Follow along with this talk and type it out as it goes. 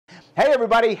Hey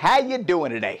everybody, how you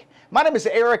doing today? My name is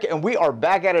Eric and we are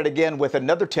back at it again with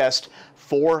another test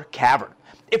for Cavern.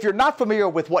 If you're not familiar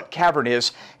with what Cavern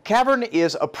is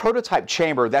a prototype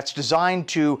chamber that's designed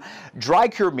to dry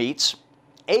cure meats,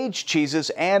 age cheeses,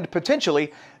 and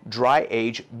potentially dry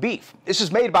age beef. This is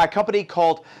made by a company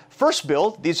called First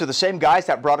Build. These are the same guys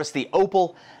that brought us the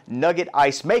Opal Nugget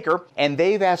Ice Maker, and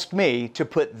they've asked me to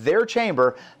put their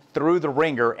chamber through the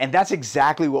ringer, and that's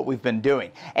exactly what we've been doing.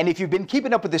 And if you've been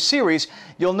keeping up with this series,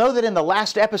 you'll know that in the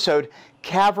last episode,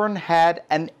 Cavern had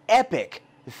an epic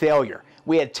failure.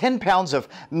 We had 10 pounds of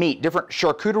meat, different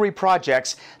charcuterie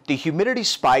projects, the humidity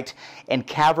spiked, and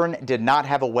Cavern did not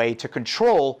have a way to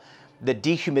control the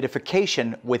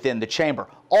dehumidification within the chamber.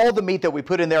 All the meat that we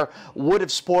put in there would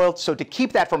have spoiled, so to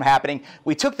keep that from happening,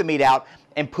 we took the meat out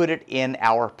and put it in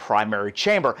our primary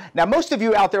chamber. Now, most of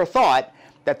you out there thought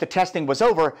that the testing was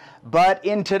over, but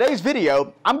in today's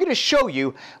video, I'm going to show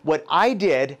you what I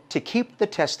did to keep the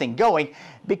testing going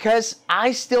because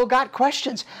I still got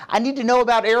questions. I need to know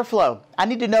about airflow. I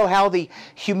need to know how the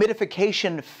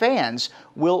humidification fans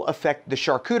will affect the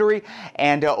charcuterie,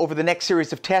 and over the next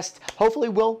series of tests, hopefully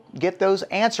we'll get those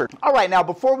answered. All right, now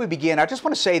before we begin, I just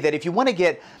want to say that if you want to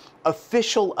get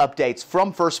official updates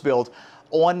from First Build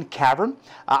on Cavern,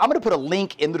 I'm going to put a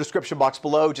link in the description box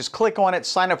below. Just click on it,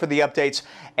 sign up for the updates,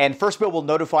 and First Build will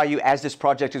notify you as this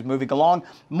project is moving along.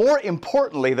 More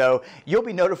importantly, though, you'll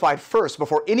be notified first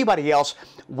before anybody else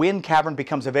when Cavern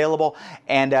becomes available.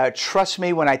 And trust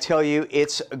me when I tell you,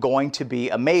 it's going to be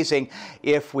amazing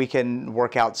if we can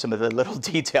work out some of the little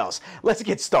details. Let's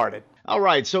get started. All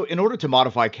right, so in order to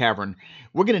modify Cavern,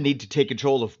 we're going to need to take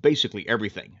control of basically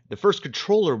everything. The first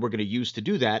controller we're going to use to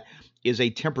do that is a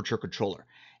temperature controller.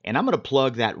 And I'm going to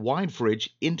plug that wine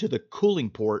fridge into the cooling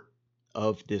port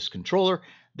of this controller.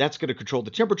 That's going to control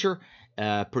the temperature.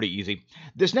 Pretty easy.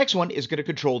 This next one is going to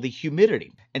control the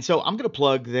humidity. And so I'm going to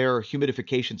plug their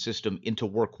humidification system into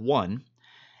work 1.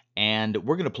 And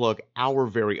we're going to plug our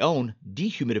very own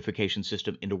dehumidification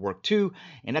system into work 2.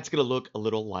 And that's going to look a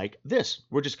little like this.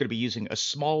 We're just going to be using a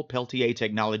small Peltier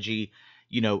technology,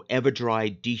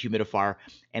 EverDry dehumidifier,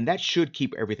 and that should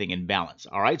keep everything in balance.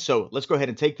 All right, so let's go ahead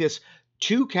and take this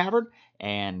to Cavern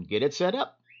and get it set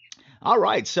up. All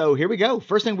right, so here we go.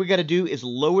 First thing we got to do is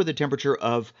lower the temperature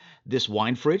of this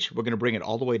wine fridge. We're going to bring it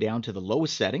all the way down to the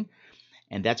lowest setting,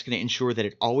 and that's going to ensure that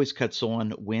it always cuts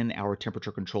on when our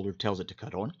temperature controller tells it to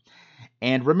cut on.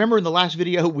 And remember in the last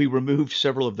video, we removed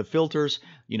several of the filters.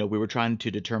 We were trying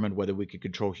to determine whether we could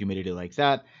control humidity like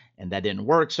that, and that didn't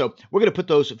work. So we're going to put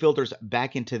those filters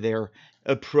back into their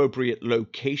appropriate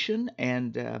location.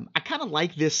 And I kind of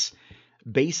like this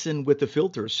basin with the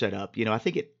filters set up. I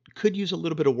think it could use a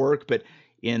little bit of work, but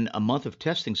in a month of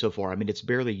testing so far, it's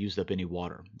barely used up any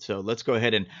water. So let's go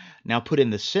ahead and now put in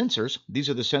the sensors. These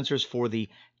are the sensors for the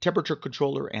temperature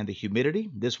controller and the humidity.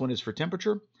 This one is for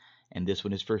temperature, and this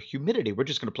one is for humidity. We're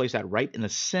just going to place that right in the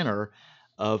center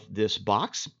of this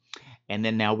box. And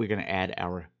then now we're going to add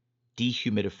our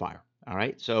dehumidifier. All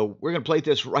right, so we're going to place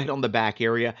this right on the back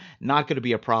area. Not going to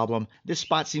be a problem. This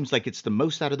spot seems like it's the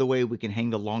most out of the way. We can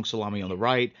hang the long salami on the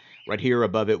right. Right here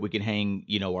above it, we can hang,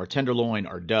 our tenderloin,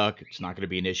 our duck. It's not going to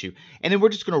be an issue. And then we're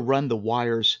just going to run the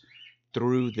wires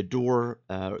through the door.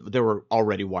 There were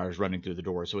already wires running through the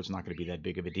door, so it's not going to be that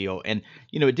big of a deal. And,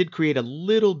 it did create a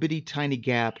little bitty tiny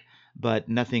gap, but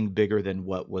nothing bigger than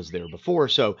what was there before.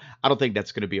 So I don't think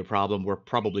that's going to be a problem. We're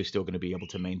probably still going to be able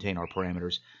to maintain our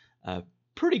parameters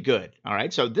pretty good. All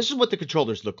right, so this is what the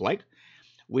controllers look like.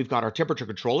 We've got our temperature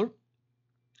controller.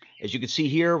 As you can see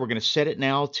here, we're going to set it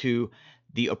now to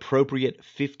the appropriate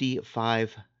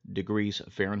 55 degrees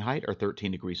Fahrenheit or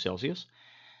 13 degrees Celsius.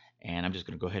 And I'm just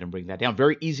going to go ahead and bring that down.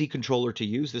 Very easy controller to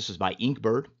use. This is by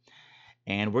Inkbird.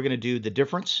 And we're going to do the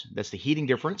difference. That's the heating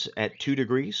difference at 2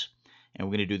 degrees. And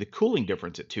we're going to do the cooling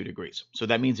difference at 2 degrees. So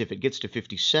that means if it gets to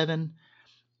 57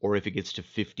 or if it gets to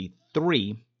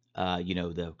 53,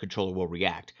 the controller will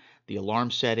react. The alarm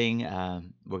setting,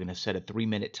 we're going to set a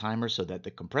 3-minute timer so that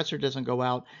the compressor doesn't go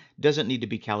out. Doesn't need to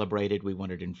be calibrated. We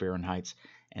want it in Fahrenheit.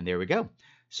 And there we go.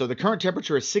 So the current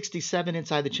temperature is 67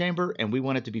 inside the chamber, and we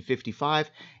want it to be 55.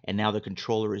 And now the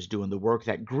controller is doing the work.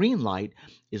 That green light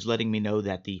is letting me know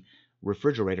that the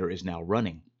refrigerator is now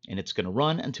running. And it's going to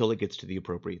run until it gets to the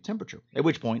appropriate temperature, at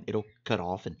which point it'll cut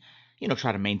off and,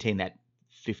 try to maintain that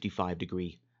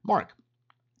 55-degree mark.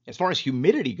 As far as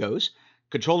humidity goes,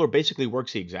 controller basically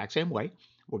works the exact same way.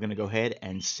 We're going to go ahead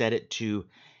and set it to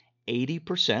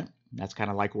 80%. That's kind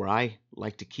of like where I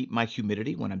like to keep my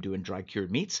humidity when I'm doing dry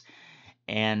cured meats.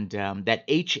 And that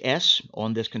HS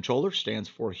on this controller stands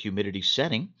for humidity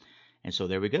setting. And so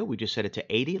there we go. We just set it to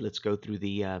 80. Let's go through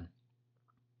the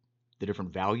the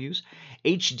different values.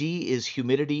 HD is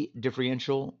humidity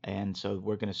differential, and so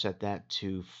we're going to set that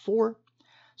to 4.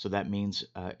 So that means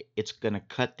it's going to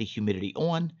cut the humidity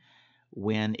on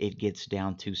when it gets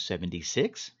down to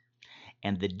 76.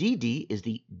 And the DD is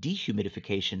the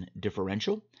dehumidification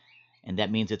differential, and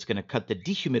that means it's going to cut the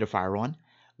dehumidifier on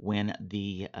when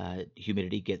the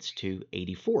humidity gets to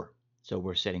 84. So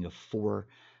we're setting a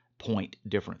 4-point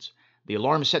difference. The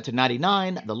alarm is set to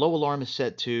 99. The low alarm is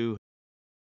set to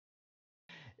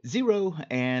 0,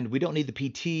 and we don't need the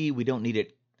PT. We don't need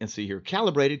it, and see here,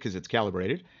 calibrated, because it's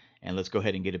calibrated. And let's go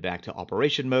ahead and get it back to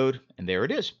operation mode, and there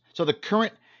it is. So the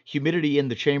current humidity in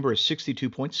the chamber is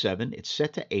 62.7. It's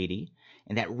set to 80,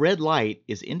 and that red light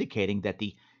is indicating that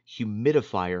the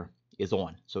humidifier is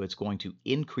on. So it's going to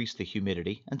increase the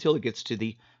humidity until it gets to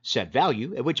the set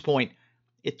value, at which point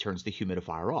it turns the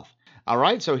humidifier off. All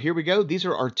right, so here we go. These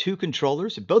are our 2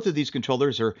 controllers. Both of these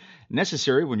controllers are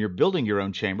necessary when you're building your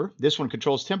own chamber. This one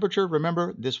controls temperature.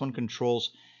 Remember, this one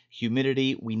controls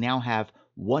humidity. We now have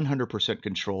 100%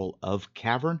 control of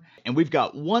Cavern. And we've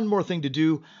got one more thing to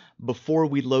do before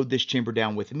we load this chamber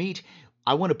down with meat.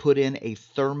 I want to put in a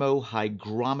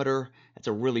thermohygrometer. That's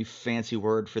a really fancy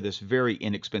word for this very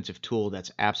inexpensive tool that's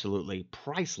absolutely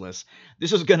priceless.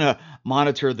 This is going to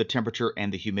monitor the temperature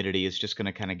and the humidity. It's just going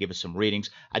to kind of give us some readings.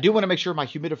 I do want to make sure my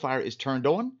humidifier is turned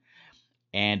on,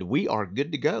 and we are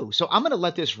good to go. So I'm going to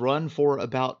let this run for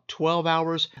about 12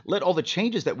 hours, let all the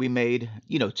changes that we made,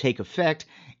 take effect,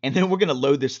 and then we're going to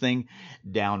load this thing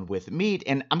down with meat,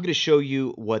 and I'm going to show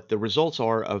you what the results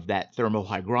are of that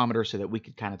thermohygrometer so that we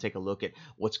can kind of take a look at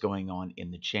what's going on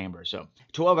in the chamber. So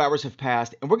 12 hours have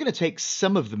passed, and we're going to take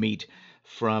some of the meat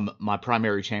from my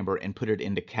primary chamber and put it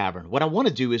into Cavern. What I want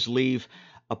to do is leave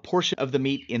a portion of the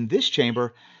meat in this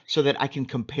chamber so that I can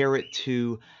compare it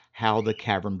to how the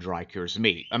Cavern dry cures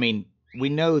meat. I mean, we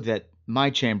know that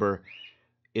my chamber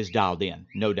is dialed in,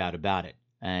 no doubt about it.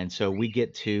 And so we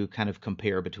get to kind of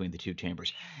compare between the 2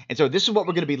 chambers. And so this is what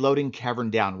we're going to be loading Cavern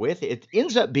down with. It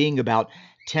ends up being about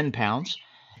 10 pounds.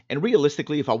 And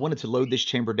realistically, if I wanted to load this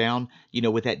chamber down,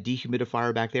 with that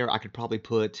dehumidifier back there, I could probably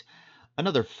put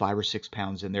another 5 or 6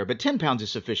 pounds in there. But 10 pounds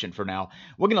is sufficient for now.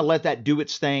 We're going to let that do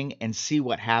its thing and see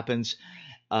what happens.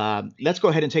 Let's go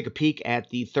ahead and take a peek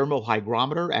at the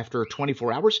thermohygrometer after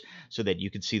 24 hours so that you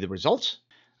can see the results.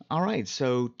 All right,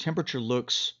 so temperature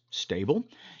looks stable.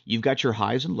 You've got your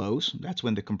highs and lows. That's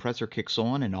when the compressor kicks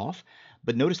on and off.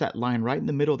 But notice that line right in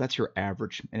the middle, that's your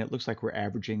average. And it looks like we're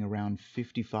averaging around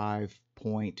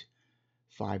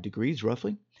 55.5 degrees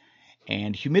roughly.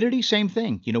 And humidity, same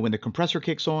thing. When the compressor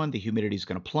kicks on, the humidity is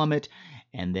going to plummet,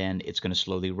 and then it's going to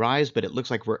slowly rise. But it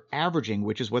looks like we're averaging,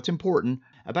 which is what's important,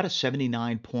 about a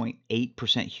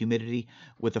 79.8% humidity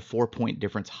with a 4-point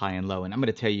difference high and low. And I'm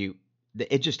going to tell you,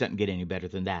 it just doesn't get any better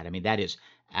than that. I mean, that is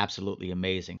absolutely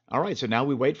amazing. All right, so now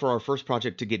we wait for our first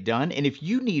project to get done. And if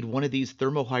you need one of these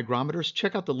thermohygrometers,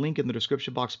 check out the link in the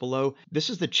description box below. This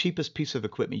is the cheapest piece of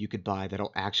equipment you could buy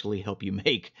that'll actually help you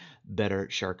make better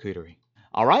charcuterie.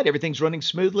 All right, everything's running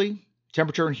smoothly.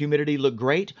 Temperature and humidity look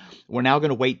great. We're now going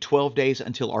to wait 12 days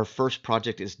until our first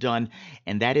project is done,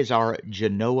 and that is our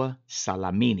Genoa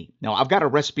salamini. Now, I've got a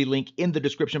recipe link in the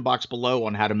description box below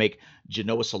on how to make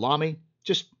Genoa salami.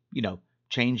 Just,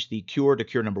 change the cure to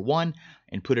cure number 1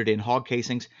 and put it in hog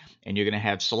casings, and you're going to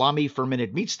have salami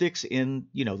fermented meat sticks in,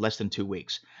 less than 2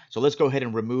 weeks. So let's go ahead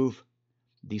and remove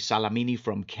the salamini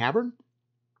from Cavern.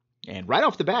 And right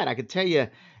off the bat, I could tell you,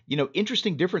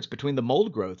 interesting difference between the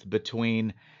mold growth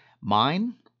between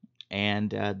mine and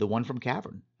the one from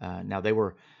Cavern. Now, they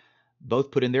were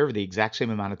both put in there for the exact same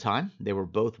amount of time. They were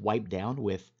both wiped down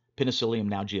with Penicillium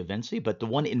nalgiavense, but the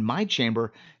one in my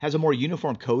chamber has a more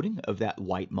uniform coating of that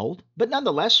white mold. But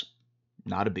nonetheless,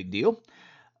 not a big deal.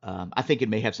 I think it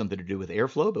may have something to do with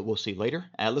airflow, but we'll see later.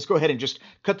 Let's go ahead and just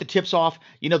cut the tips off.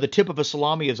 The tip of a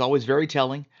salami is always very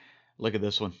telling. Look at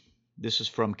this one. This is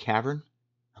from Cavern.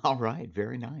 All right,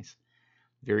 very nice.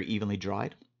 Very evenly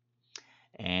dried.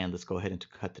 And let's go ahead and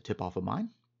cut the tip off of mine.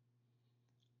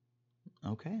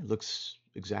 Okay, looks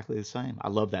exactly the same. I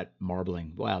love that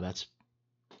marbling. Wow, that's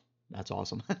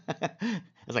awesome.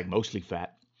 It's like mostly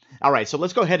fat. All right, so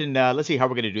let's go ahead and let's see how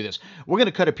we're going to do this. We're going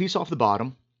to cut a piece off the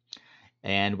bottom,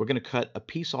 and we're going to cut a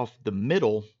piece off the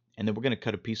middle, and then we're going to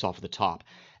cut a piece off the top.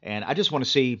 And I just want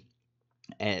to see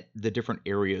at the different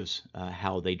areas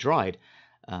how they dried.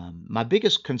 My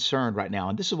biggest concern right now,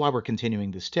 and this is why we're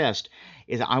continuing this test,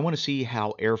 is I want to see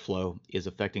how airflow is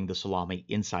affecting the salami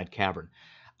inside Cavern.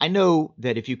 I know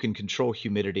that if you can control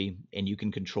humidity and you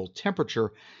can control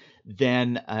temperature,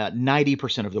 then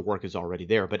 90% of the work is already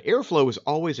there. But airflow is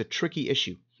always a tricky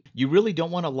issue. You really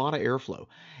don't want a lot of airflow.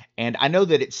 And I know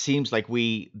that it seems like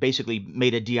we basically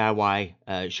made a DIY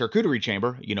charcuterie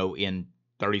chamber, in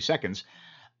 30 seconds.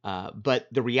 But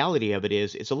the reality of it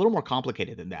is it's a little more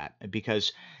complicated than that,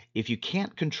 because if you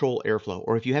can't control airflow,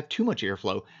 or if you have too much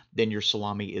airflow, then your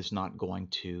salami is not going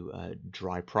to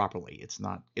dry properly. It's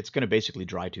going to basically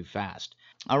dry too fast.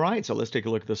 All right, so let's take a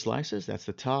look at the slices. That's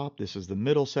the top. This is the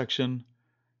middle section.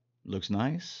 Looks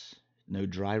nice. No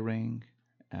dry ring.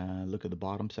 Look at the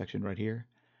bottom section right here.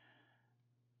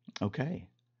 Okay.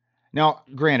 Now,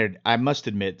 granted, I must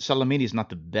admit, salamini is not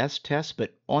the best test,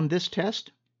 but on this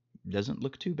test, doesn't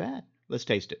look too bad. Let's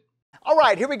taste it. All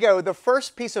right, here we go. The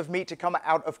first piece of meat to come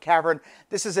out of Cavern.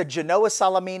 This is a Genoa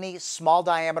salamini, small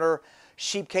diameter,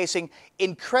 sheep casing.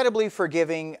 Incredibly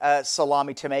forgiving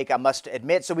salami to make, I must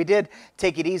admit. So we did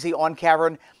take it easy on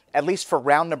Cavern, at least for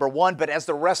round number 1. But as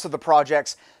the rest of the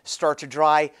projects start to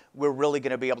dry, we're really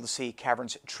going to be able to see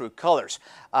Cavern's true colors.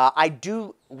 I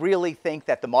do really think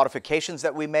that the modifications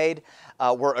that we made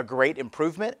were a great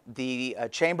improvement. The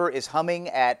chamber is humming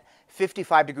at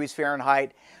 55 degrees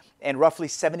Fahrenheit and roughly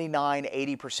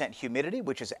 79–80% humidity,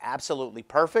 which is absolutely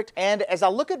perfect. And as I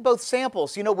look at both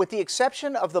samples, with the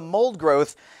exception of the mold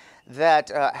growth that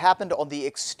happened on the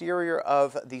exterior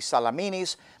of the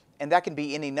salaminis, and that can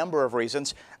be any number of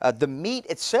reasons, the meat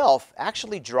itself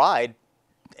actually dried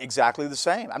exactly the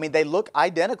same. I mean, they look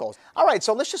identical. All right,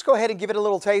 so let's just go ahead and give it a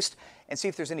little taste and see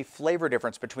if there's any flavor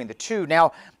difference between the two.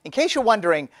 Now, in case you're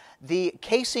wondering, the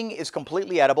casing is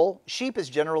completely edible. Sheep is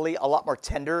generally a lot more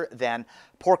tender than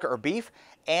pork or beef,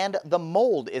 and the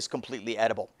mold is completely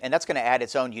edible. And that's going to add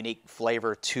its own unique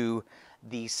flavor to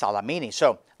the salamini.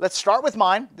 So let's start with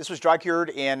mine. This was dry cured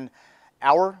in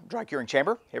our dry curing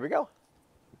chamber. Here we go.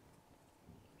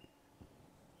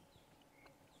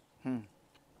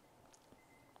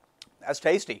 That's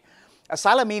tasty. A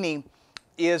salamini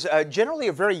is generally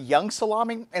a very young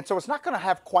salami, and so it's not going to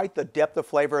have quite the depth of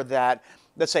flavor that,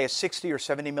 let's say, a 60 or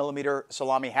 70 millimeter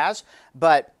salami has,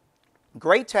 but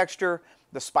great texture.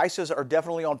 The spices are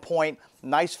definitely on point.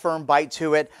 Nice firm bite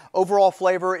to it. Overall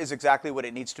flavor is exactly what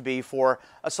it needs to be for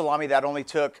a salami that only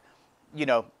took,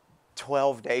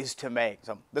 12 days to make.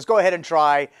 So let's go ahead and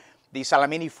try the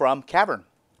salamini from Cavern.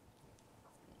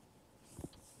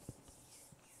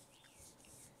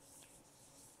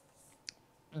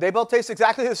 They both taste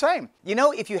exactly the same.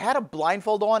 If you had a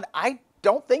blindfold on, I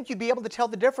don't think you'd be able to tell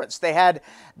the difference. They had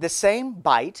the same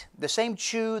bite, the same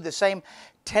chew, the same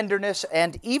tenderness,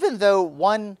 and even though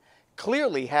one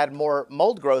clearly had more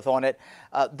mold growth on it,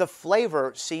 the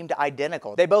flavor seemed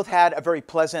identical. They both had a very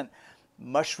pleasant,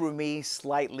 mushroomy,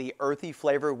 slightly earthy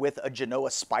flavor with a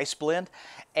Genoa spice blend.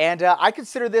 And I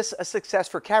consider this a success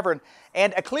for Cavern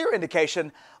and a clear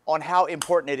indication on how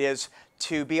important it is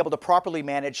to be able to properly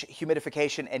manage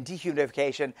humidification and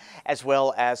dehumidification as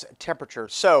well as temperature.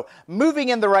 So moving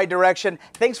in the right direction.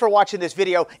 Thanks for watching this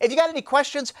video. If you got any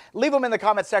questions, leave them in the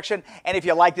comment section. And if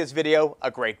you like this video, a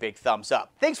great big thumbs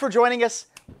up. Thanks for joining us.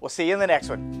 We'll see you in the next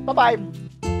one. Bye-bye.